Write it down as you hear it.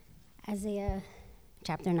Isaiah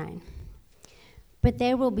chapter 9. But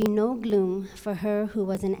there will be no gloom for her who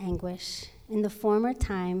was in anguish. In the former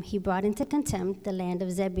time he brought into contempt the land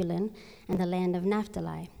of Zebulun and the land of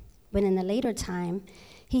Naphtali. But in the later time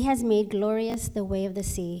he has made glorious the way of the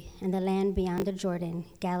sea and the land beyond the Jordan,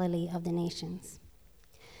 Galilee of the nations.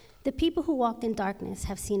 The people who walked in darkness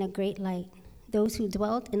have seen a great light. Those who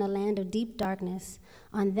dwelt in a land of deep darkness,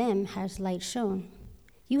 on them has light shone.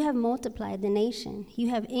 You have multiplied the nation.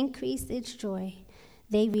 You have increased its joy.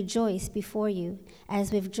 They rejoice before you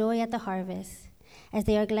as with joy at the harvest, as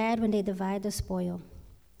they are glad when they divide the spoil.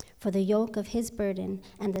 For the yoke of his burden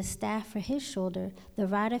and the staff for his shoulder, the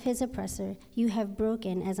rod of his oppressor, you have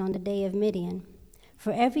broken as on the day of Midian.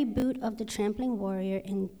 For every boot of the trampling warrior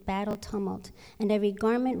in battle tumult, and every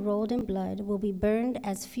garment rolled in blood will be burned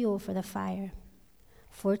as fuel for the fire.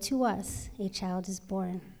 For to us a child is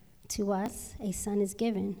born, to us a son is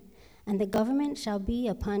given, and the government shall be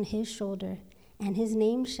upon his shoulder, and his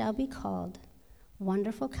name shall be called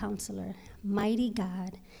Wonderful Counselor, Mighty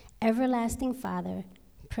God, Everlasting Father,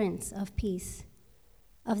 Prince of Peace.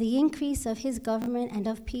 Of the increase of his government and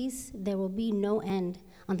of peace there will be no end,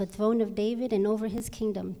 on the throne of David and over his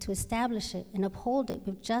kingdom, to establish it and uphold it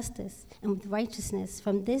with justice and with righteousness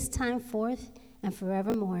from this time forth and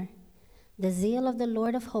forevermore. The zeal of the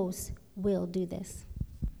Lord of hosts will do this.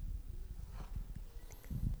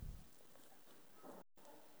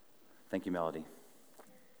 Thank you, Melody.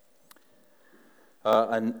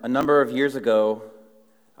 A number of years ago,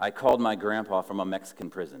 I called my grandpa from a Mexican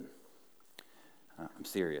prison. I'm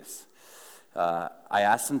serious. I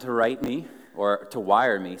asked him to write me, or to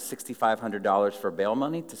wire me, $6,500 for bail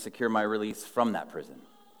money to secure my release from that prison.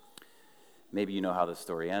 Maybe you know how this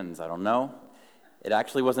story ends, I don't know. It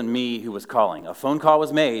actually wasn't me who was calling. A phone call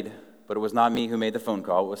was made, but it was not me who made the phone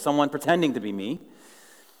call. It was someone pretending to be me.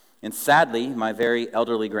 And sadly, my very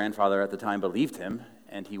elderly grandfather at the time believed him,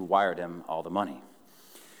 and he wired him all the money.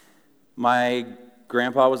 My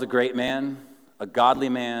grandpa was a great man, a godly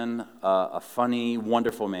man, a funny,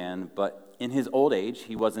 wonderful man, but in his old age,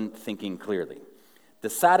 he wasn't thinking clearly.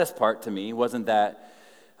 The saddest part to me wasn't that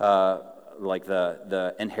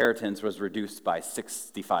the inheritance was reduced by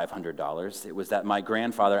 $6,500. It was that my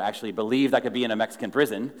grandfather actually believed I could be in a Mexican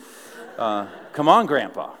prison. Come on,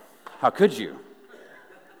 Grandpa. How could you?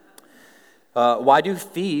 Why do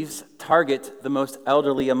thieves target the most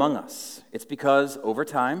elderly among us? It's because over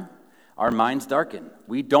time, our minds darken.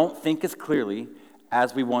 We don't think as clearly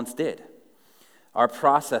as we once did. Our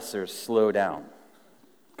processors slow down.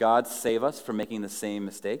 God save us from making the same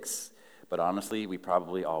mistakes, but honestly, we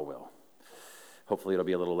probably all will. Hopefully, it'll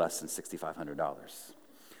be a little less than $6,500.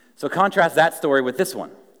 So contrast that story with this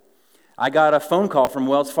one. I got a phone call from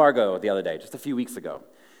Wells Fargo the other day, just a few weeks ago.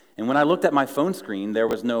 And when I looked at my phone screen, there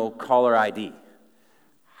was no caller ID.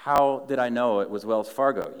 How did I know it was Wells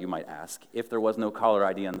Fargo, you might ask, if there was no caller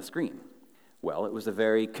ID on the screen? Well, it was a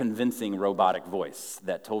very convincing robotic voice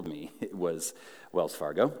that told me it was Wells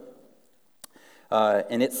Fargo.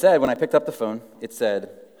 And it said, when I picked up the phone, it said,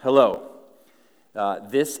 "Hello,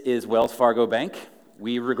 this is Wells Fargo Bank.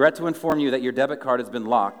 We regret to inform you that your debit card has been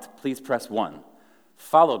locked. Please press 1,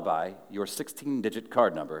 followed by your 16-digit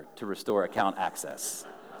card number to restore account access."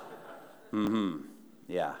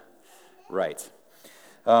 Yeah, right.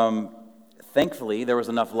 Thankfully, there was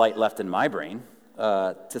enough light left in my brain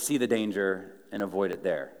to see the danger and avoid it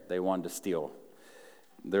there. They wanted to steal.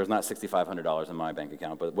 There's not $6,500 in my bank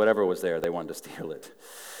account, but whatever was there, they wanted to steal it.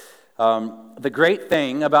 The great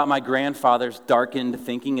thing about my grandfather's darkened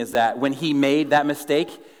thinking is that when he made that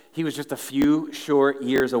mistake, he was just a few short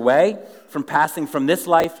years away from passing from this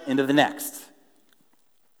life into the next.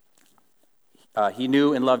 He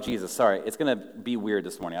knew and loved Jesus. Sorry, it's going to be weird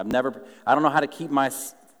this morning. I don't know how to keep my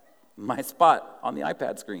spot on the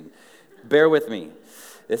iPad screen. Bear with me.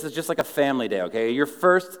 This is just like a family day, okay? Your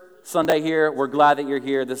first Sunday here, we're glad that you're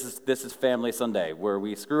here. This is Family Sunday, where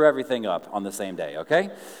we screw everything up on the same day, okay?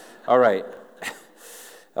 All right.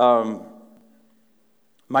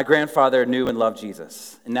 My grandfather knew and loved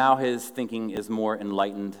Jesus, and now his thinking is more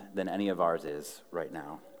enlightened than any of ours is right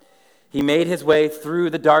now. He made his way through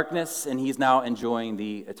the darkness, and he's now enjoying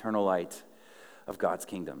the eternal light of God's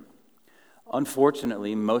kingdom.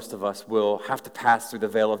 Unfortunately, most of us will have to pass through the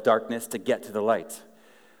veil of darkness to get to the light.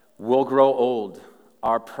 We'll grow old.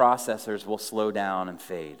 Our processors will slow down and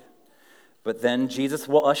fade. But then Jesus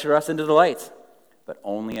will usher us into the light, but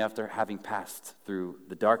only after having passed through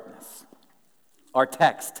the darkness. Our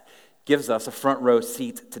text gives us a front row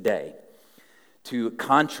seat today to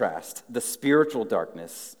contrast the spiritual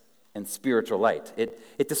darkness and spiritual light.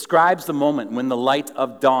 It describes the moment when the light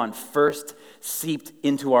of dawn first seeped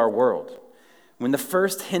into our world, when the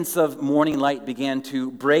first hints of morning light began to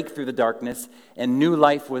break through the darkness and new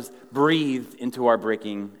life was breathed into our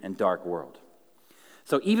breaking and dark world.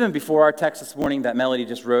 So even before our text this morning that Melody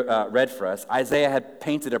just read for us, Isaiah had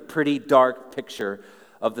painted a pretty dark picture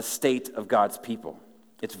of the state of God's people.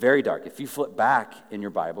 It's very dark. If you flip back in your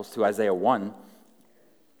Bibles to Isaiah 1,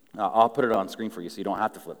 I'll put it on screen for you so you don't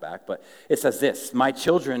have to flip back, but it says this: "My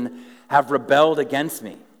children have rebelled against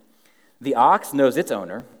me. The ox knows its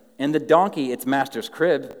owner, and the donkey its master's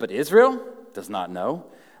crib, but Israel does not know.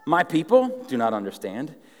 My people do not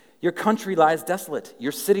understand. Your country lies desolate.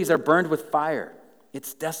 Your cities are burned with fire.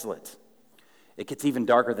 It's desolate." It gets even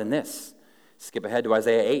darker than this. Skip ahead to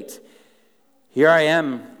Isaiah 8. "Here I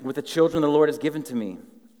am with the children the Lord has given to me,"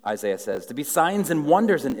 Isaiah says, "to be signs and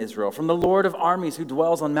wonders in Israel from the Lord of armies who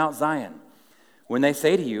dwells on Mount Zion. When they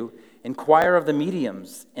say to you, 'Inquire of the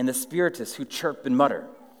mediums and the spiritists who chirp and mutter,'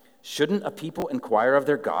 shouldn't a people inquire of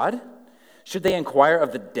their God? Should they inquire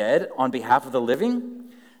of the dead on behalf of the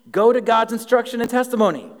living? Go to God's instruction and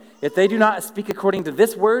testimony. If they do not speak according to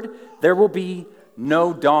this word, there will be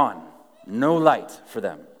no dawn, no light for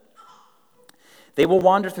them. They will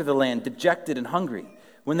wander through the land dejected and hungry.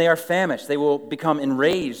 When they are famished, they will become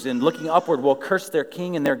enraged, and looking upward will curse their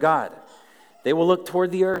king and their God. They will look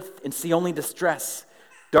toward the earth and see only distress,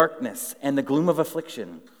 darkness, and the gloom of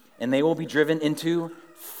affliction, and they will be driven into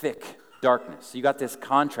thick darkness." So you got this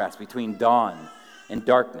contrast between dawn and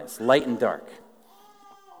darkness, light and dark.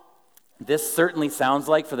 This certainly sounds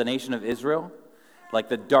like, for the nation of Israel, like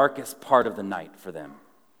the darkest part of the night for them.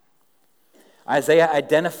 Isaiah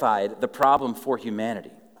identified the problem for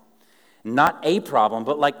humanity. Not a problem,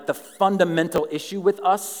 but like the fundamental issue with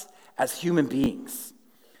us as human beings.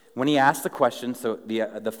 When he asked the question, so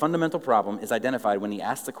the fundamental problem is identified when he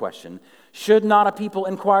asked the question, should not a people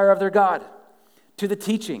inquire of their God, to the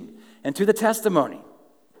teaching and to the testimony?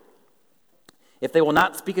 If they will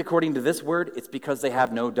not speak according to this word, it's because they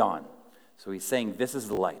have no dawn. So he's saying this is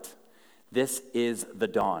the light. This is the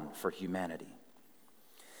dawn for humanity.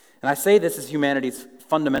 And I say this is humanity's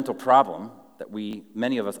fundamental problem, that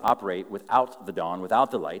many of us operate without the dawn,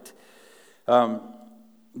 without the light,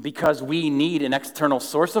 because we need an external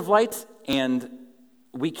source of light, and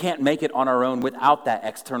we can't make it on our own without that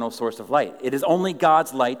external source of light. It is only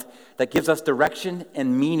God's light that gives us direction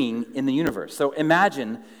and meaning in the universe. So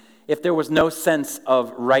imagine if there was no sense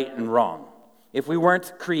of right and wrong, if we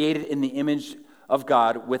weren't created in the image of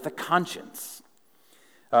God with a conscience.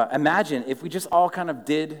 Imagine if we just all kind of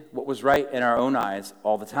did what was right in our own eyes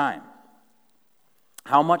all the time.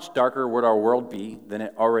 How much darker would our world be than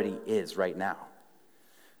it already is right now?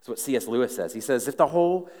 That's what C.S. Lewis says. He says, if the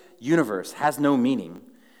whole universe has no meaning,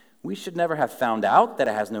 we should never have found out that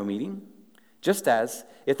it has no meaning. Just as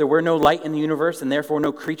if there were no light in the universe and therefore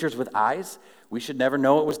no creatures with eyes, we should never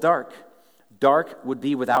know it was dark. Dark would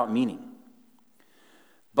be without meaning.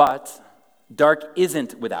 But dark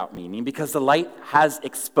isn't without meaning because the light has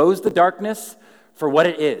exposed the darkness for what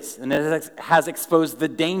it is, and it has exposed the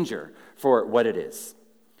danger for what it is.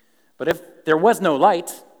 But if there was no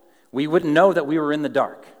light, we wouldn't know that we were in the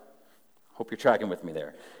dark. Hope you're tracking with me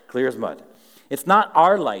there. Clear as mud. It's not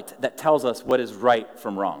our light that tells us what is right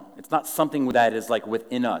from wrong. It's not something that is like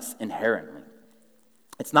within us inherently.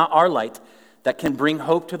 It's not our light that can bring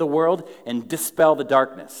hope to the world and dispel the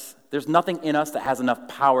darkness. There's nothing in us that has enough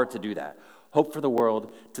power to do that. Hope for the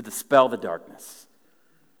world to dispel the darkness.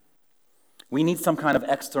 We need some kind of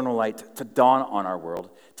external light to dawn on our world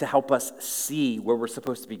to help us see where we're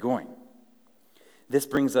supposed to be going. This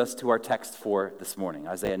brings us to our text for this morning,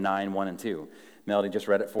 Isaiah 9, 1 and 2. Melody just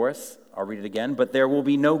read it for us. I'll read it again. But there will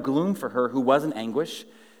be no gloom for her who was in anguish.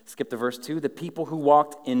 Skip to verse 2. The people who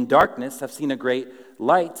walked in darkness have seen a great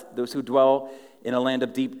light. Those who dwell in a land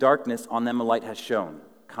of deep darkness, on them a light has shone.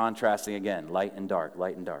 Contrasting again, light and dark,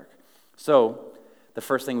 light and dark. So, the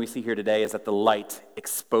first thing we see here today is that the light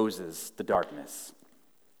exposes the darkness.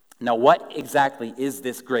 Now, what exactly is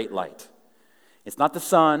this great light? It's not the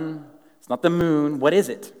sun. It's not the moon. What is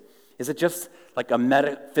it? Is it just like a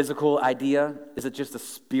metaphysical idea? Is it just a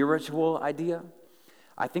spiritual idea?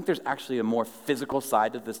 I think there's actually a more physical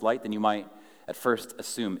side to this light than you might at first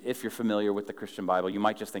assume. If you're familiar with the Christian Bible, you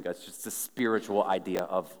might just think it's just a spiritual idea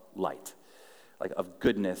of light, like of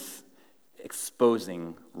goodness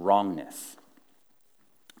exposing wrongness.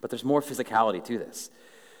 But there's more physicality to this.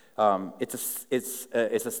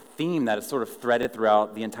 It's a theme that is sort of threaded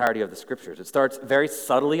throughout the entirety of the scriptures. It starts very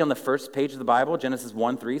subtly on the first page of the Bible. Genesis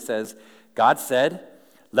 1:3 says, God said,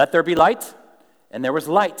 "Let there be light," and there was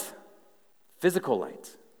light, physical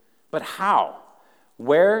light. But how?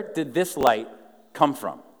 Where did this light come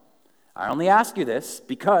from? I only ask you this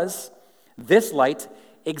because this light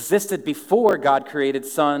existed before God created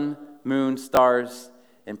sun, moon, stars,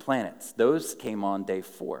 and planets. Those came on day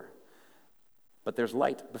 4. But there's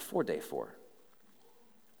light before day 4.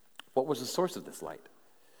 What was the source of this light?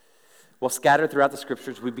 Well, scattered throughout the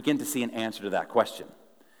scriptures, we begin to see an answer to that question.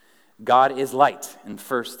 God is light in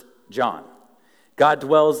 1 John. God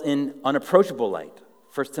dwells in unapproachable light,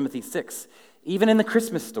 1 Timothy 6. Even in the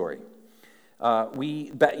Christmas story,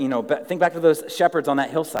 think back to those shepherds on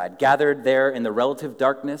that hillside, gathered there in the relative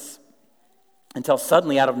darkness, until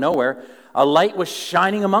suddenly, out of nowhere, a light was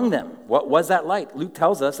shining among them. What was that light? Luke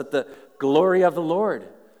tells us that the glory of the Lord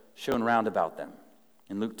shone round about them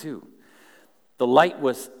in Luke 2. The light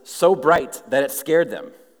was so bright that it scared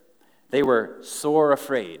them. They were sore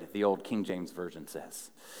afraid, the old King James Version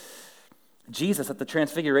says. Jesus at the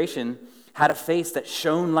Transfiguration had a face that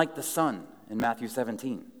shone like the sun in Matthew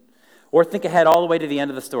 17. Or think ahead all the way to the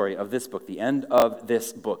end of the story of this book, the end of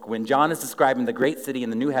this book. When John is describing the great city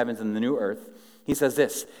and the new heavens and the new earth, he says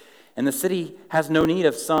this, "And the city has no need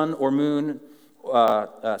of sun or moon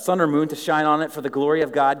to shine on it, for the glory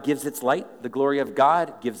of God gives its light. The glory of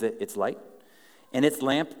God gives it its light, and its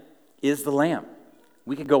lamp is the Lamb."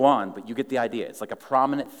 We could go on, but you get the idea. It's like a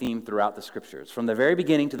prominent theme throughout the scriptures. From the very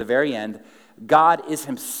beginning to the very end, God is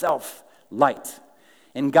himself light.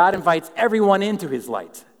 And God invites everyone into his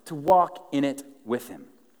light to walk in it with him.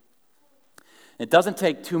 It doesn't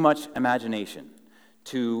take too much imagination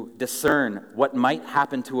to discern what might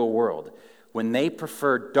happen to a world when they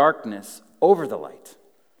prefer darkness over the light.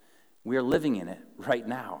 We are living in it right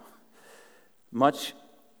now. Much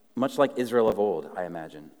like Israel of old, I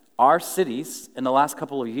imagine. Our cities in the last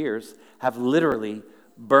couple of years have literally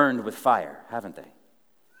burned with fire, haven't they?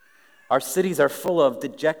 Our cities are full of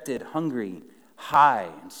dejected, hungry,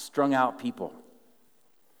 high, and strung out people.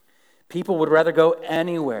 People would rather go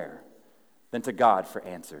anywhere than to God for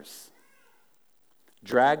answers.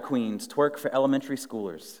 Drag queens twerk for elementary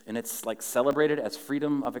schoolers, and it's like celebrated as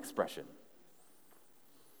freedom of expression.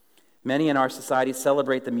 Many in our society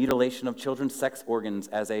celebrate the mutilation of children's sex organs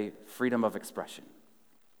as a freedom of expression.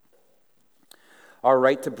 Our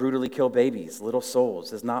right to brutally kill babies, little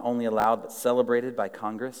souls, is not only allowed but celebrated by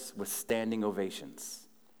Congress with standing ovations.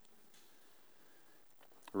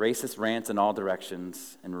 Racist rants in all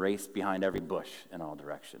directions and race behind every bush in all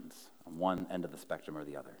directions, on one end of the spectrum or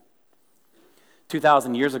the other.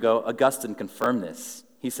 2,000 years ago, Augustine confirmed this.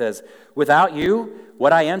 He says, "Without you,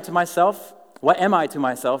 what am I to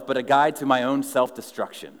myself but a guide to my own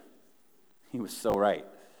self-destruction?" He was so right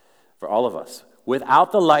for all of us.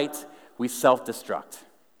 Without the light, we self-destruct.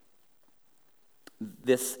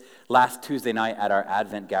 This last Tuesday night at our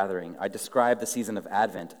Advent gathering, I described the season of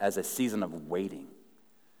Advent as a season of waiting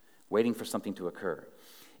for something to occur.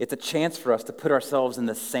 It's a chance for us to put ourselves in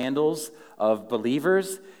the sandals of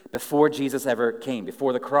believers before Jesus ever came,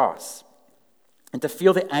 before the cross, and to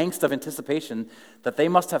feel the angst of anticipation that they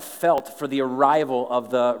must have felt for the arrival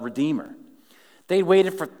of the Redeemer. They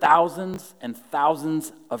waited for thousands and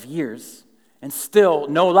thousands of years, and still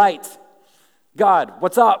no light. God,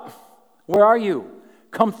 what's up? Where are you?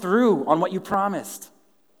 Come through on what you promised.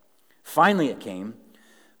 Finally it came,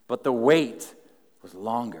 but the wait was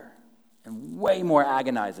longer and way more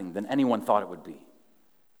agonizing than anyone thought it would be.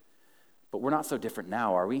 But we're not so different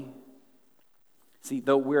now, are we? See,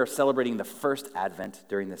 though we're celebrating the first Advent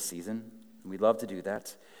during this season, and we love to do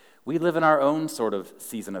that, we live in our own sort of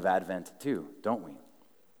season of Advent too, don't we?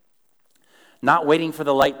 Not waiting for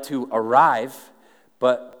the light to arrive,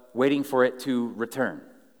 but waiting for it to return.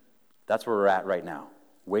 That's where we're at right now,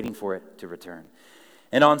 waiting for it to return.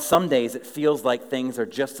 And on some days, it feels like things are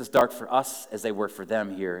just as dark for us as they were for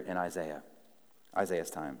them here in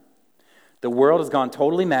Isaiah's time. The world has gone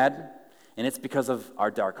totally mad, and it's because of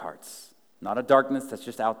our dark hearts. Not a darkness that's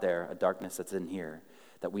just out there, a darkness that's in here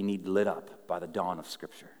that we need lit up by the dawn of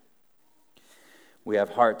Scripture. We have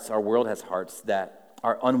hearts, our world has hearts that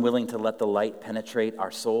are unwilling to let the light penetrate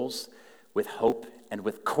our souls with hope and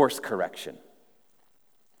with course correction.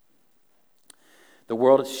 The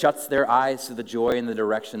world shuts their eyes to the joy and the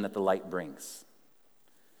direction that the light brings.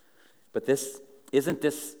 But isn't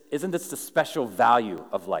this the special value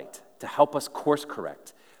of light, to help us course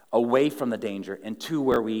correct away from the danger and to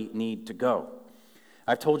where we need to go?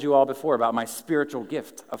 I've told you all before about my spiritual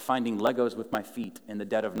gift of finding Legos with my feet in the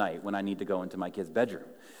dead of night when I need to go into my kid's bedroom.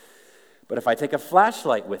 But if I take a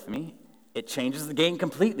flashlight with me, it changes the game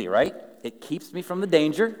completely, right? It keeps me from the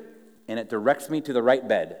danger, and it directs me to the right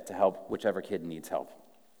bed to help whichever kid needs help.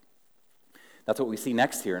 That's what we see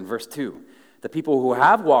next here in verse 2. The people who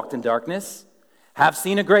have walked in darkness have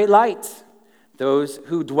seen a great light. Those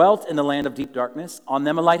who dwelt in the land of deep darkness, on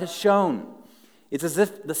them a light has shone. It's as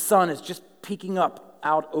if the sun is just peeking up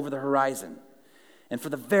out over the horizon. And for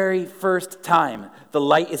the very first time, the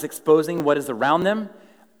light is exposing what is around them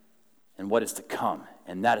and what is to come.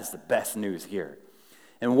 And that is the best news here.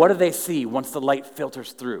 And what do they see once the light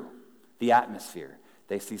filters through the atmosphere?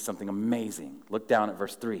 They see something amazing. Look down at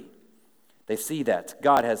verse 3. They see that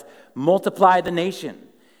God has multiplied the nation.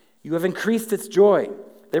 You have increased its joy.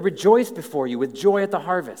 They rejoice before you with joy at the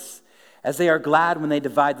harvest, as they are glad when they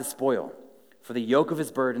divide the spoil. For the yoke of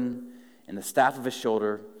his burden and the staff of his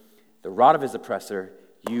shoulder, the rod of his oppressor,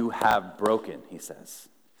 you have broken, he says.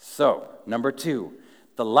 So, number 2,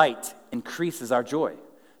 the light increases our joy.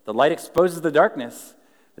 The light exposes the darkness,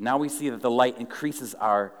 but now we see that the light increases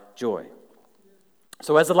our joy.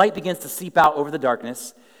 So as the light begins to seep out over the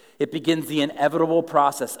darkness, it begins the inevitable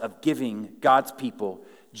process of giving God's people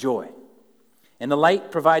joy. And the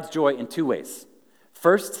light provides joy in 2 ways.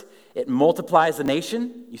 First, it multiplies the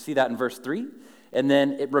nation. You see that in verse 3. And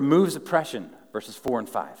then it removes oppression, verses 4 and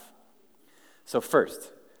 5. So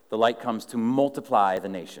first, the light comes to multiply the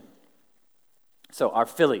nation. So our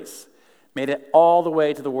Phillies made it all the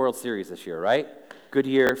way to the World Series this year, right? Good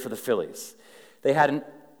year for the Phillies. They had an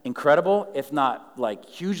incredible, if not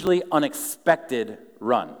hugely unexpected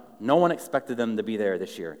run. No one expected them to be there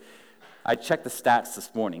this year. I checked the stats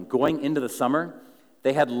this morning. Going into the summer,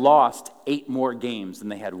 they had lost 8 more games than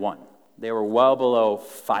they had won. They were well below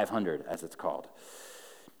 500, as it's called.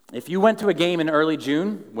 If you went to a game in early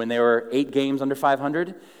June when they were 8 games under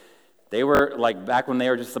 500, they were back when they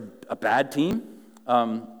were just a bad team.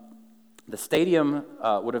 The stadium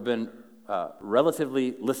would have been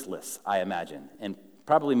relatively listless, I imagine, and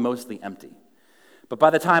probably mostly empty. But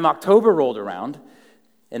by the time October rolled around,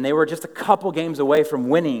 and they were just a couple games away from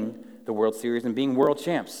winning the World Series and being world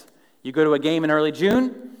champs. You go to a game in early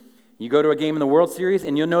June, you go to a game in the World Series,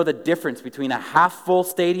 and you'll know the difference between a half-full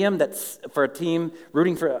stadium that's for a team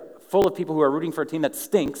full of people who are rooting for a team that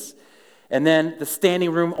stinks, and then the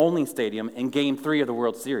standing room only stadium in Game 3 of the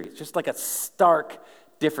World Series. Just like a stark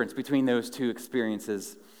difference between those 2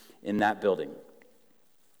 experiences in that building.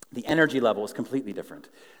 The energy level is completely different.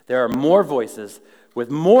 There are more voices with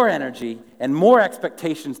more energy and more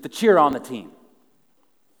expectations to cheer on the team.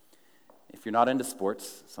 If you're not into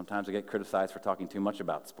sports, sometimes I get criticized for talking too much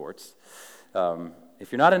about sports.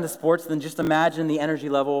 If you're not into sports, then just imagine the energy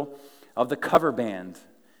level of the cover band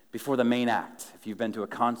before the main act, if you've been to a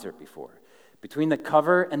concert before. Between the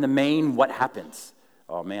cover and the main, what happens?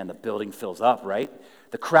 Oh man, the building fills up, right?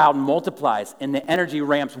 The crowd multiplies and the energy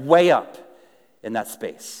ramps way up in that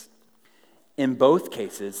space. In both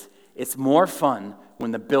cases, it's more fun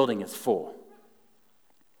when the building is full.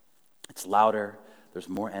 It's louder, there's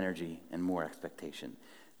more energy and more expectation.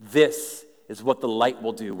 This is what the light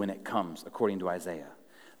will do when it comes, according to Isaiah.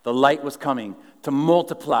 The light was coming to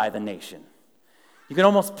multiply the nation. You can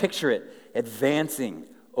almost picture it advancing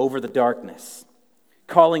over the darkness,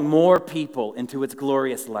 calling more people into its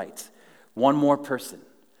glorious light. One more person,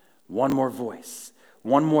 one more voice,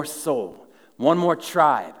 one more soul, one more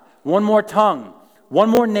tribe, one more tongue, one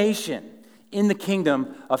more nation in the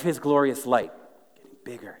kingdom of his glorious light. Getting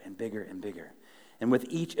bigger and bigger and bigger. And with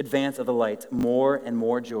each advance of the light, more and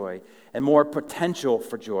more joy and more potential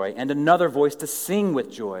for joy and another voice to sing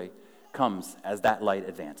with joy comes as that light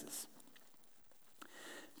advances.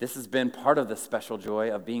 This has been part of the special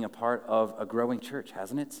joy of being a part of a growing church,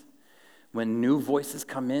 hasn't it? When new voices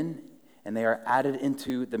come in and they are added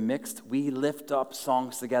into the mix, we lift up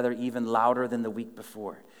songs together even louder than the week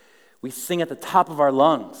before. We sing at the top of our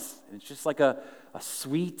lungs. It's just like a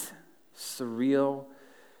sweet, surreal,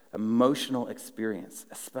 emotional experience,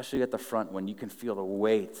 especially at the front when you can feel the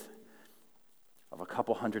weight of a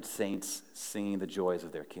couple hundred saints singing the joys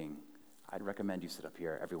of their King. I'd recommend you sit up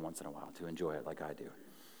here every once in a while to enjoy it like I do.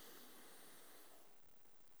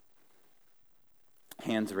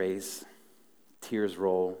 Hands raise, tears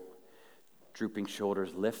roll, drooping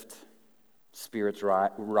shoulders lift, spirits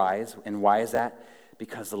rise. And why is that?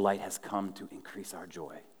 Because the light has come to increase our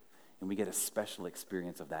joy. And we get a special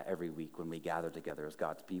experience of that every week when we gather together as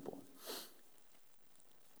God's people.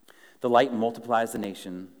 The light multiplies the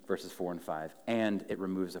nation, verses 4 and 5, and it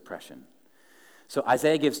removes oppression. So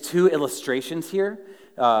Isaiah gives 2 illustrations here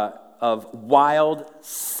of wild,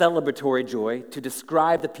 celebratory joy to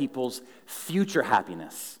describe the people's future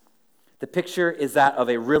happiness. The picture is that of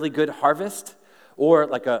a really good harvest or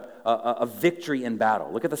like a victory in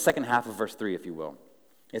battle. Look at the second half of verse 3, if you will.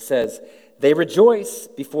 It says, they rejoice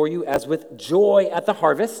before you as with joy at the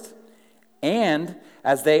harvest, and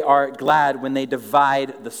as they are glad when they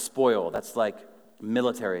divide the spoil. That's like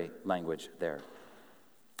military language there,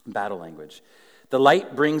 battle language. The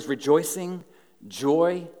light brings rejoicing,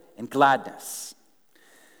 joy, and gladness.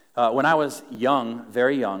 When I was young,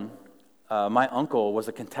 very young, my uncle was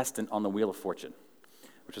a contestant on the Wheel of Fortune,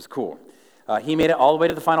 which was cool. He made it all the way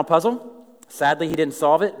to the final puzzle. Sadly, he didn't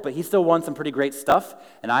solve it, but he still won some pretty great stuff,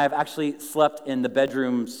 and I have actually slept in the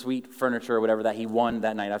bedroom suite furniture or whatever that he won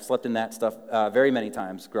that night. I've slept in that stuff very many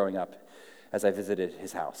times growing up as I visited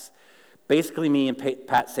his house. Basically, me and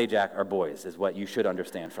Pat Sajak are boys, is what you should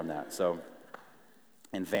understand from that. So,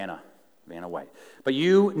 and Vanna White. But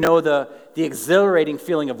you know the exhilarating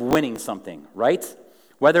feeling of winning something, right?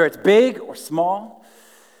 Whether it's big or small,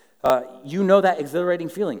 you know that exhilarating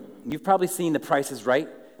feeling. You've probably seen The Price is Right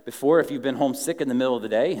before. If you've been homesick in the middle of the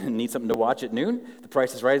day and need something to watch at noon, The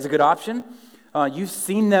Price is Right is a good option. You've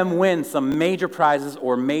seen them win some major prizes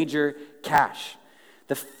or major cash.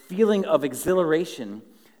 The feeling of exhilaration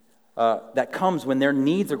that comes when their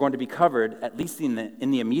needs are going to be covered, at least in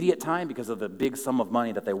the immediate time, because of the big sum of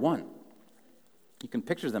money that they won. You can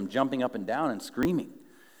picture them jumping up and down and screaming.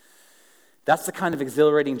 That's the kind of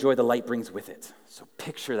exhilarating joy the light brings with it. So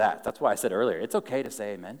picture that. That's why I said earlier, it's okay to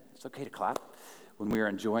say amen. It's okay to clap when we are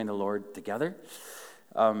enjoying the Lord together.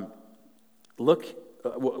 So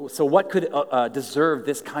what could deserve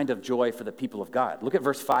this kind of joy for the people of God? Look at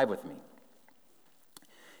verse 5 with me.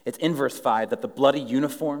 It's in verse 5 that the bloody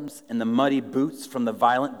uniforms and the muddy boots from the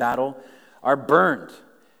violent battle are burned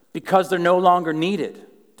because they're no longer needed.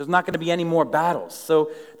 There's not going to be any more battles. So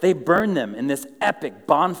they burn them in this epic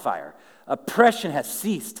bonfire. Oppression has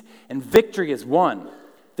ceased and victory is won.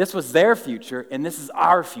 This was their future, and this is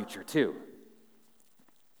our future too.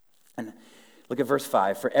 And look at verse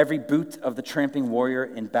 5. For every boot of the tramping warrior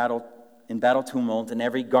in battle tumult and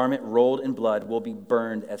every garment rolled in blood will be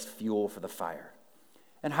burned as fuel for the fire.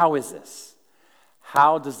 And how is this?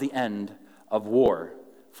 How does the end of war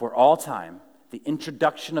for all time, the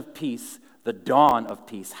introduction of peace, the dawn of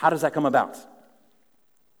peace, how does that come about?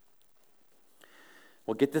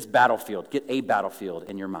 Well, get a battlefield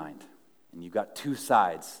in your mind. And you've got two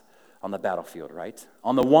sides on the battlefield, right?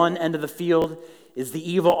 On the one end of the field is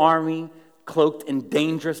the evil army cloaked in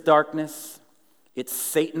dangerous darkness. It's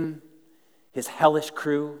Satan, his hellish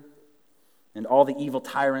crew, and all the evil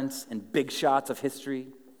tyrants and big shots of history.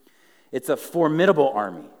 It's a formidable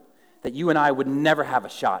army that you and I would never have a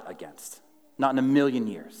shot against, not in a million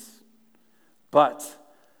years. But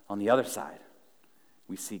on the other side,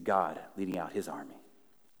 we see God leading out his army.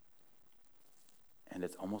 And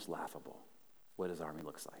it's almost laughable what his army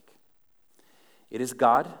looks like. It is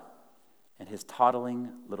God and his toddling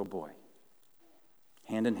little boy,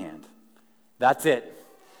 hand in hand. That's it.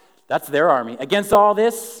 That's their army. Against all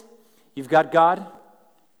this, you've got God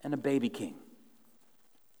and a baby king.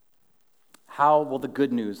 How will the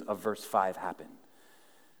good news of verse 5 happen,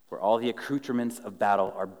 where all the accoutrements of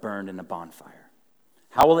battle are burned in a bonfire?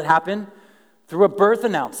 How will it happen? Through a birth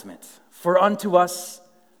announcement. For unto us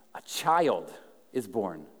a child is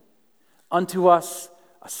born. Unto us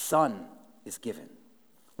a son is given.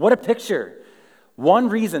 What a picture. One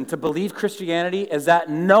reason to believe Christianity is that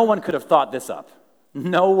no one could have thought this up.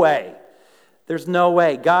 No way. There's no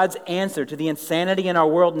way. God's answer to the insanity in our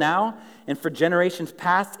world now and for generations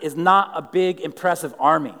past is not a big, impressive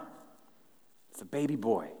army. It's a baby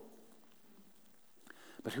boy.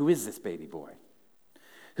 But who is this baby boy?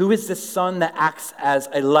 Who is this son that acts as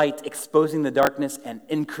a light, exposing the darkness and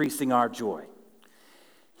increasing our joy?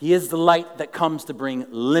 He is the light that comes to bring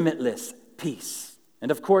limitless peace. And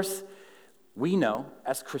of course, we know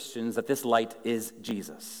as Christians that this light is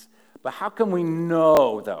Jesus. But how can we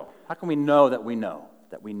know, though? How can we know that we know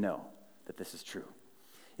that this is true?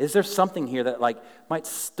 Is there something here that might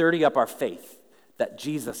sturdy up our faith that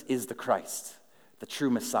Jesus is the Christ, the true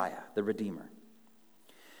Messiah, the Redeemer?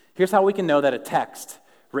 Here's how we can know that a text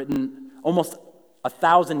written almost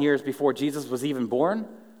 1,000 years before Jesus was even born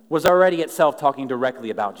was already itself talking directly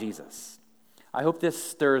about Jesus. I hope this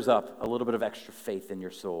stirs up a little bit of extra faith in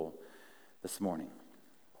your soul this morning.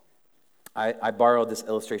 I borrowed this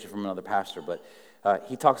illustration from another pastor, but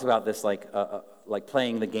he talks about this like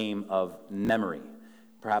playing the game of memory,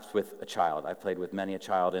 perhaps with a child. I've played with many a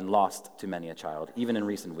child and lost to many a child, even in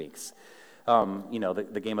recent weeks.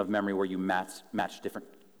 The game of memory where you match different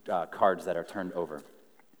cards that are turned over.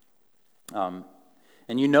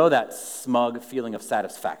 And you know that smug feeling of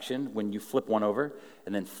satisfaction when you flip one over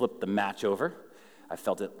and then flip the match over. I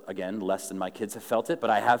felt it, again, less than my kids have felt it, but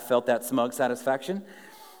I have felt that smug satisfaction.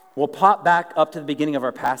 We'll pop back up to the beginning of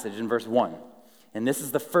our passage in verse 1. And this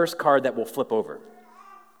is the first card that we'll flip over.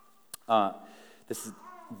 The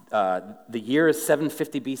year is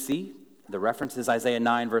 750 BC. The reference is Isaiah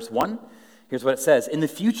 9, verse 1. Here's what it says. In the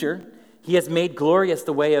future, he has made glorious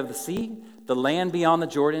the way of the sea, the land beyond the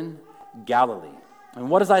Jordan, Galilee. And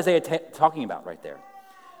what is Isaiah talking about right there?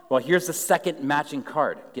 Well, here's the second matching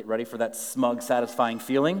card. Get ready for that smug, satisfying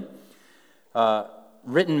feeling.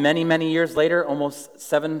 Written many, many years later, almost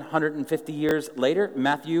 750 years later,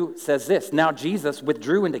 Matthew says this: "Now Jesus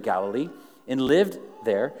withdrew into Galilee and lived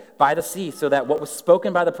there by the sea, so that what was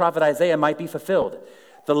spoken by the prophet Isaiah might be fulfilled.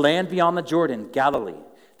 The land beyond the Jordan, Galilee.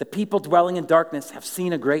 The people dwelling in darkness have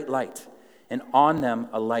seen a great light, and on them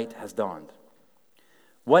a light has dawned."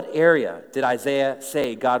 What area did Isaiah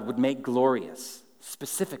say God would make glorious?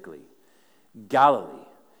 Specifically, Galilee.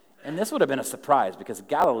 And this would have been a surprise, because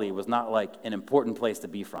Galilee was not like an important place to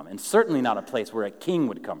be from, and certainly not a place where a king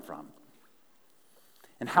would come from.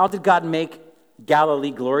 And how did God make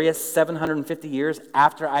Galilee glorious 750 years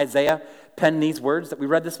after Isaiah penned these words that we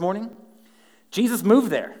read this morning? Jesus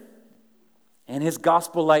moved there, and his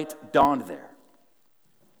gospel light dawned there.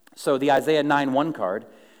 So the Isaiah 9:1 card,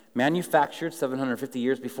 manufactured 750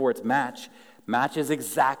 years before its matches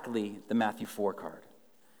exactly the Matthew 4 card.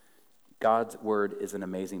 God's word is an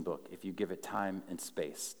amazing book if you give it time and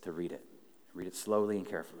space to read it. Read it slowly and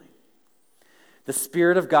carefully. The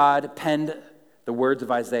Spirit of God penned the words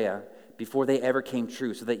of Isaiah before they ever came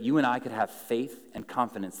true, so that you and I could have faith and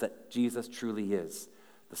confidence that Jesus truly is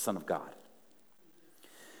the Son of God.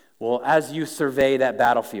 Well, as you survey that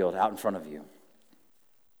battlefield out in front of you,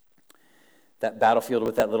 that battlefield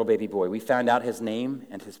with that little baby boy, we found out his name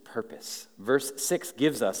and his purpose. Verse 6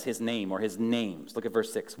 gives us his name, or his names. Look at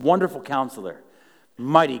verse 6. Wonderful Counselor,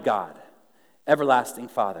 Mighty God, Everlasting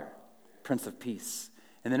Father, Prince of Peace.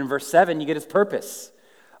 And then in verse 7, you get his purpose.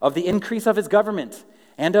 Of the increase of his government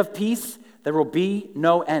and of peace, there will be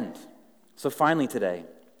no end. So finally today,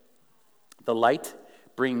 the light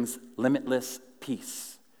brings limitless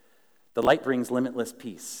peace. The light brings limitless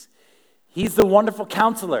peace. He's the wonderful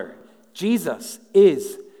Counselor. Jesus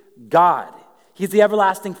is God. He's the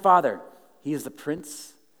everlasting Father. He is the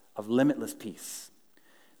Prince of limitless peace.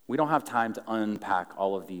 We don't have time to unpack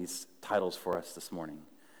all of these titles for us this morning.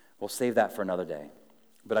 We'll save that for another day.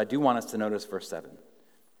 But I do want us to notice verse 7.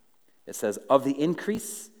 It says, "Of the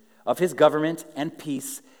increase of his government and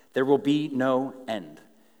peace, there will be no end."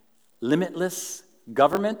 Limitless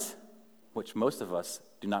government, which most of us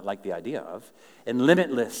do not like the idea of, and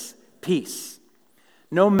limitless peace.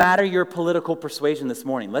 No matter your political persuasion this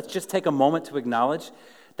morning, let's just take a moment to acknowledge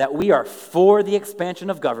that we are for the expansion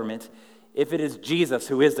of government if it is Jesus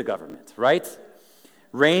who is the government, right?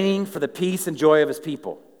 Reigning for the peace and joy of his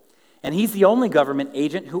people. And he's the only government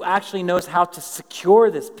agent who actually knows how to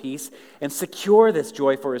secure this peace and secure this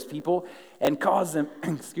joy for his people and cause them,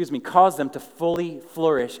 cause them to fully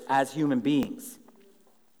flourish as human beings.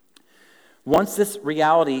 Once this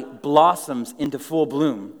reality blossoms into full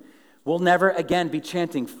bloom, we'll never again be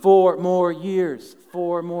chanting, 4 more years,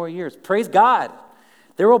 4 more years. Praise God.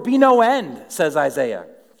 There will be no end, says Isaiah.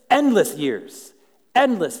 Endless years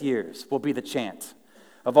will be the chant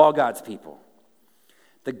of all God's people.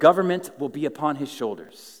 The government will be upon his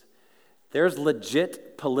shoulders. There's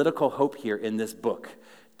legit political hope here in this book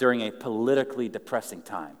during a politically depressing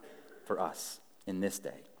time for us in this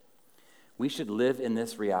day. We should live in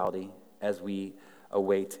this reality as we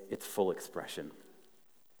await its full expression.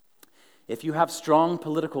 If you have strong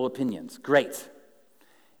political opinions, great.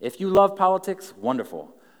 If you love politics,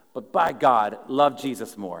 wonderful. But by God, love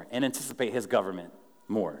Jesus more and anticipate his government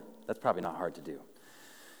more. That's probably not hard to do.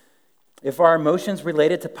 If our emotions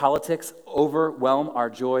related to politics overwhelm our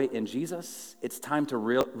joy in Jesus, it's time to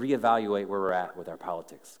reevaluate where we're at with our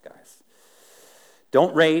politics, guys.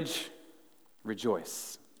 Don't rage,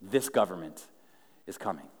 rejoice. This government is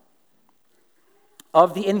coming.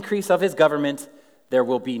 Of the increase of his government, there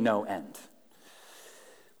will be no end.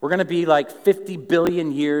 We're going to be like 50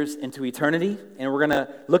 billion years into eternity, and we're going to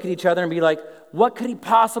look at each other and be like, what could he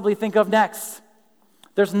possibly think of next?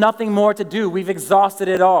 There's nothing more to do. We've exhausted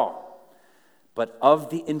it all. But of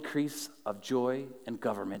the increase of joy and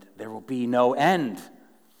government, there will be no end.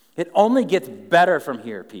 It only gets better from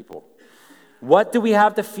here, people. What do we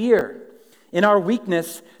have to fear? In our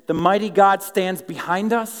weakness, the mighty God stands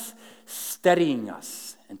behind us, steadying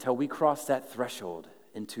us until we cross that threshold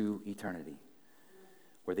into eternity,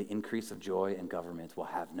 where the increase of joy and government will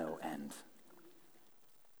have no end.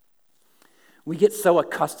 We get so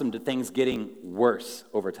accustomed to things getting worse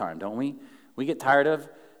over time, don't we? We get tired of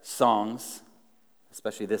songs,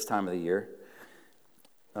 especially this time of the year,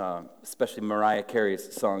 especially Mariah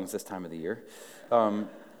Carey's songs this time of the year.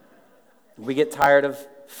 We get tired of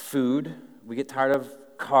food. We get tired of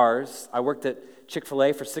cars. I worked at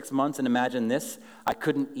Chick-fil-A for 6 months, and imagine this. I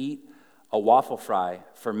couldn't eat a waffle fry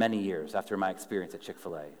for many years after my experience at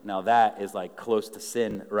Chick-fil-A. Now that is like close to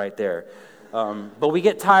sin right there. But we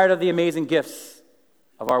get tired of the amazing gifts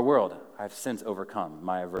of our world. I've since overcome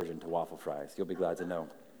my aversion to waffle fries. You'll be glad to know.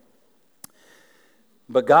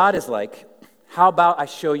 But God is like, how about I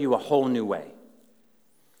show you a whole new way?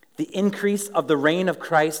 The increase of the reign of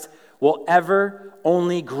Christ will ever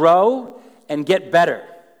only grow and get better.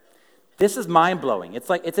 This is mind-blowing. It's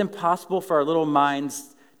like it's impossible for our little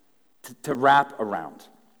minds to wrap around.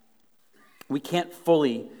 We can't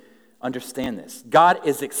fully understand this. God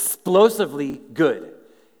is explosively good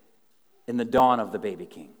in the dawn of the baby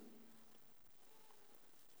king.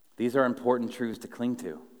 These are important truths to cling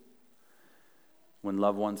to when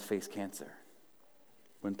loved ones face cancer,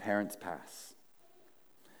 when parents pass,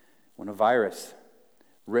 when a virus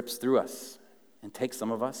rips through us and takes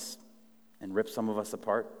some of us and rips some of us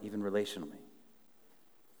apart, even relationally.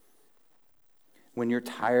 When you're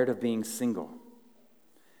tired of being single,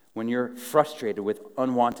 when you're frustrated with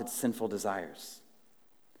unwanted sinful desires.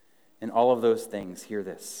 And all of those things, hear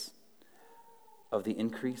this: of the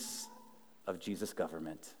increase of Jesus'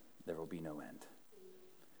 government, there will be no end.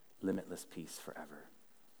 Limitless peace forever.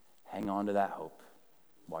 Hang on to that hope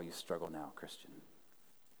while you struggle now, Christian.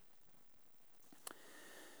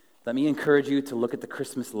 Let me encourage you to look at the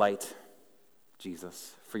Christmas light,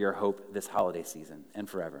 Jesus, for your hope this holiday season and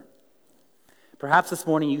forever. Perhaps this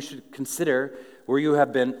morning you should consider where you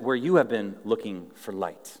have been looking for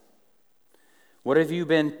light. What have you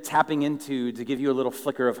been tapping into to give you a little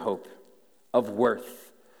flicker of hope, of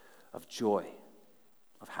worth, of joy,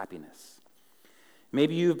 of happiness?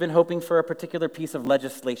 Maybe you've been hoping for a particular piece of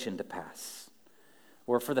legislation to pass,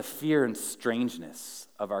 or for the fear and strangeness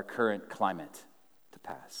of our current climate to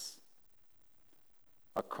pass,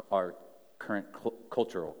 our current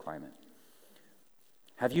cultural climate.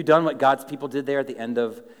 Have you done what God's people did there at the end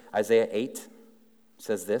of Isaiah 8? It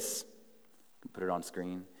says this. Put it on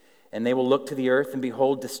screen. And they will look to the earth and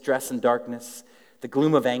behold distress and darkness, the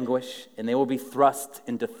gloom of anguish, and they will be thrust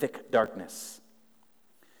into thick darkness.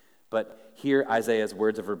 But hear Isaiah's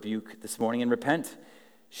words of rebuke this morning and repent.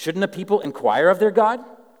 Shouldn't a people inquire of their God?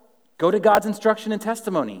 Go to God's instruction and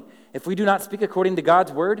testimony. If we do not speak according to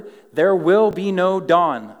God's word, there will be no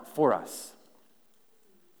dawn for us.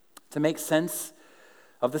 To make sense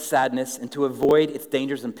of the sadness and to avoid its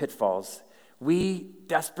dangers and pitfalls, we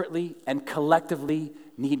desperately and collectively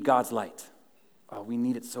need God's light. Oh, we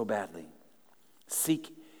need it so badly.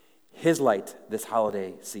 Seek his light this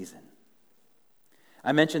holiday season.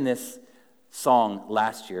 I mentioned this song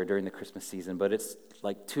last year during the Christmas season, but it's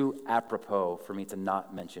like too apropos for me to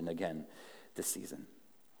not mention again this season.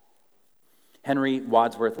 Henry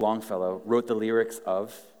Wadsworth Longfellow wrote the lyrics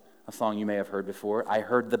of a song you may have heard before, I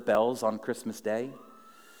Heard the Bells on Christmas Day.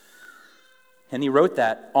 And he wrote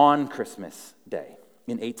that on Christmas Day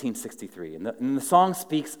in 1863. And the song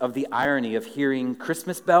speaks of the irony of hearing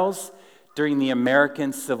Christmas bells during the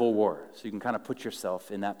American Civil War. So you can kind of put yourself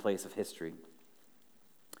in that place of history.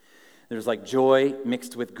 There's like joy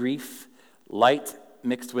mixed with grief, light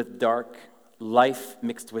mixed with dark, life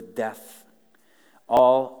mixed with death,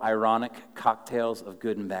 all ironic cocktails of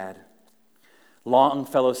good and bad.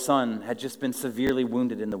 Longfellow's son had just been severely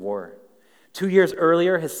wounded in the war. 2 years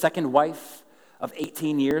earlier, his second wife of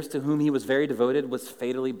 18 years, to whom he was very devoted, was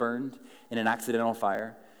fatally burned in an accidental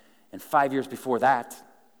fire. And 5 years before that,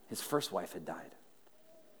 his first wife had died.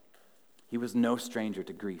 He was no stranger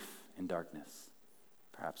to grief and darkness,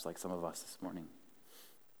 perhaps like some of us this morning.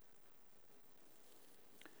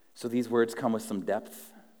 So these words come with some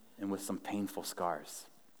depth and with some painful scars.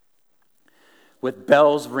 With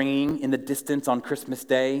bells ringing in the distance on Christmas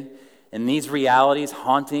Day, and these realities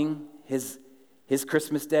haunting his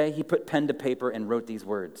Christmas Day, he put pen to paper and wrote these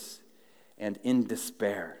words. And in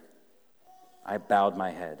despair, I bowed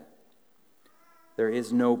my head. There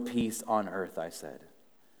is no peace on earth, I said,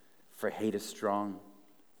 for hate is strong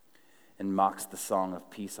and mocks the song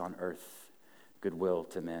of peace on earth, goodwill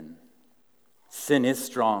to men. Sin is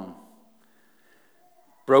strong.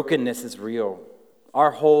 Brokenness is real.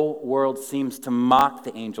 Our whole world seems to mock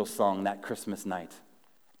the angel song that Christmas night.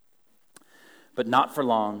 But not for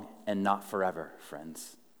long and not forever,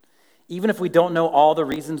 friends. Even if we don't know all the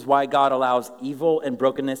reasons why God allows evil and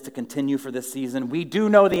brokenness to continue for this season, we do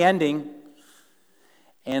know the ending.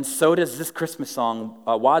 And so does this Christmas song.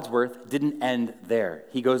 Wadsworth didn't end there.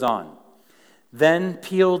 He goes on. Then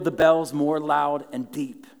pealed the bells more loud and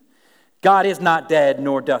deep. God is not dead,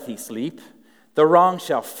 nor doth he sleep. The wrong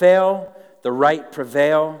shall fail, the right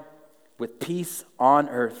prevail, with peace on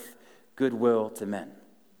earth, goodwill to men.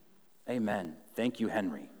 Amen. Thank you,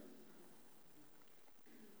 Henry.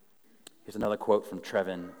 Here's another quote from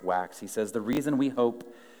Trevin Wax. He says, the reason we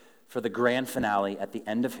hope for the grand finale at the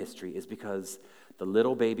end of history is because the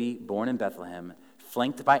little baby born in Bethlehem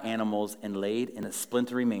flanked by animals and laid in a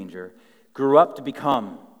splintery manger, grew up to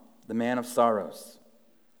become the man of sorrows,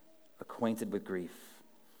 acquainted with grief.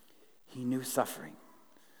 He knew suffering,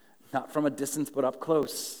 not from a distance but up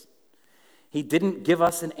close. He didn't give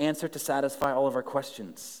us an answer to satisfy all of our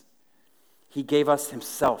questions. He gave us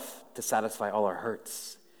himself to satisfy all our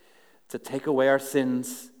hurts, to take away our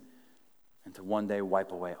sins, and to one day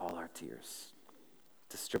wipe away all our tears,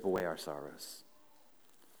 to strip away our sorrows.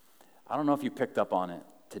 I don't know if you picked up on it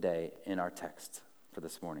today in our text for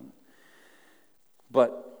this morning,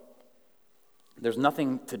 but there's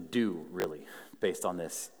nothing to do, really, based on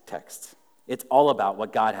this text. It's all about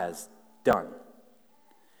what God has done.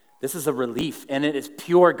 This is a relief, and it is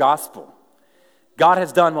pure gospel. God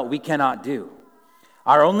has done what we cannot do.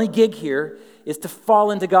 Our only gig here is to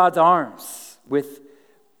fall into God's arms with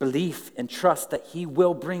belief and trust that he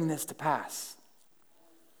will bring this to pass.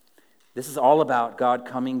 This is all about God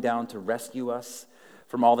coming down to rescue us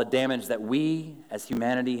from all the damage that we as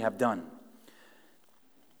humanity have done.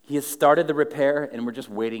 He has started the repair, and we're just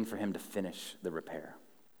waiting for him to finish the repair.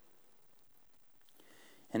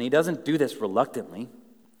 And he doesn't do this reluctantly.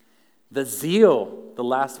 The zeal, the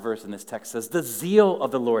last verse in this text says, the zeal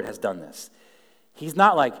of the Lord has done this. He's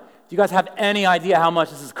not like, do you guys have any idea how much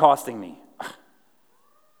this is costing me?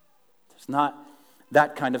 There's not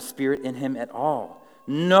that kind of spirit in him at all.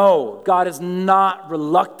 No, God is not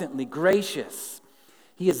reluctantly gracious.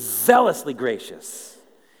 He is zealously gracious.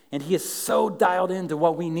 And he is so dialed into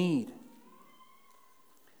what we need.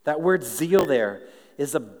 That word zeal there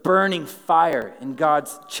is a burning fire in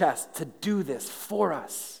God's chest to do this for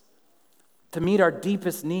us, to meet our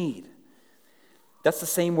deepest need. That's the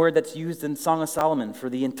same word that's used in Song of Solomon for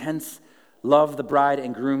the intense love the bride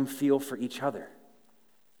and groom feel for each other.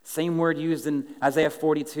 Same word used in Isaiah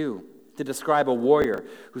 42 to describe a warrior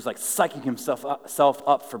who's like psyching himself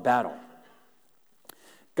up for battle.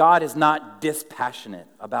 God is not dispassionate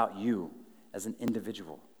about you as an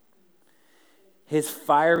individual. His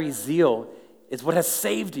fiery zeal is what has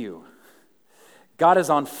saved you. God is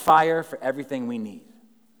on fire for everything we need.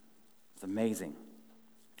 It's amazing.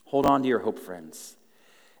 Hold on to your hope, friends.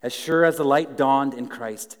 As sure as the light dawned in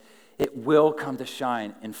Christ, it will come to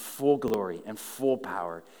shine in full glory and full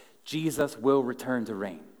power. Jesus will return to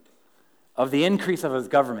reign. Of the increase of his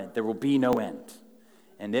government, there will be no end,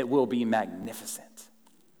 and it will be magnificent.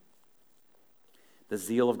 The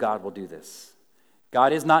zeal of God will do this.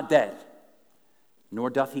 God is not dead, nor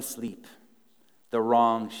doth he sleep. The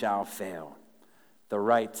wrong shall fail, the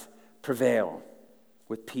right prevail,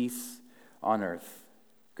 with peace on earth,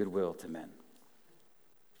 goodwill to men.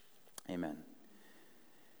 Amen.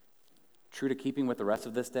 True to keeping with the rest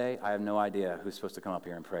of this day, I have no idea who's supposed to come up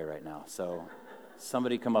here and pray right now. So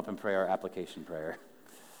somebody come up and pray our application prayer.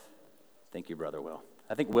 Thank you, Brother Will.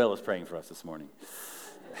 I think Will is praying for us this morning.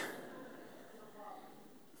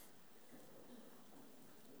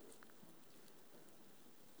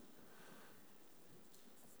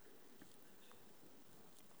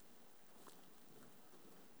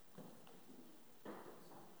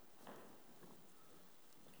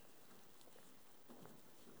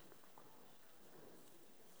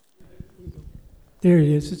 There it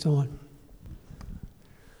is. It's on.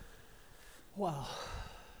 Wow.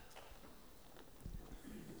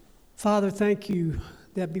 Father, thank you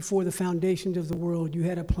that before the foundations of the world, you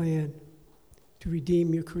had a plan to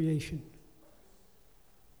redeem your creation.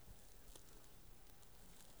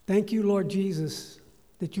 Thank you, Lord Jesus,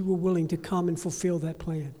 that you were willing to come and fulfill that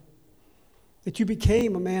plan, that you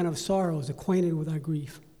became a man of sorrows, acquainted with our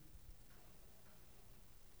grief.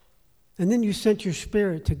 And then you sent your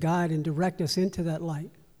Spirit to guide and direct us into that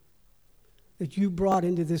light that you brought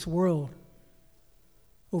into this world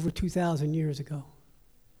over 2,000 years ago.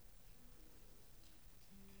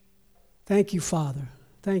 Thank you, Father.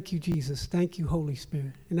 Thank you, Jesus. Thank you, Holy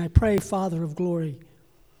Spirit. And I pray, Father of glory,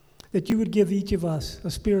 that you would give each of us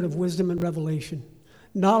a spirit of wisdom and revelation,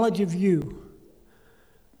 knowledge of you,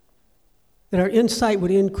 that our insight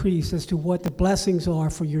would increase as to what the blessings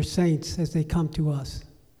are for your saints as they come to us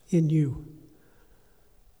in you.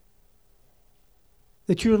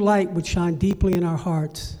 That your light would shine deeply in our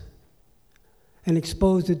hearts and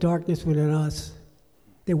expose the darkness within us,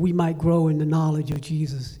 that we might grow in the knowledge of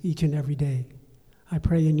Jesus each and every day. I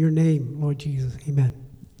pray in your name, Lord Jesus. Amen.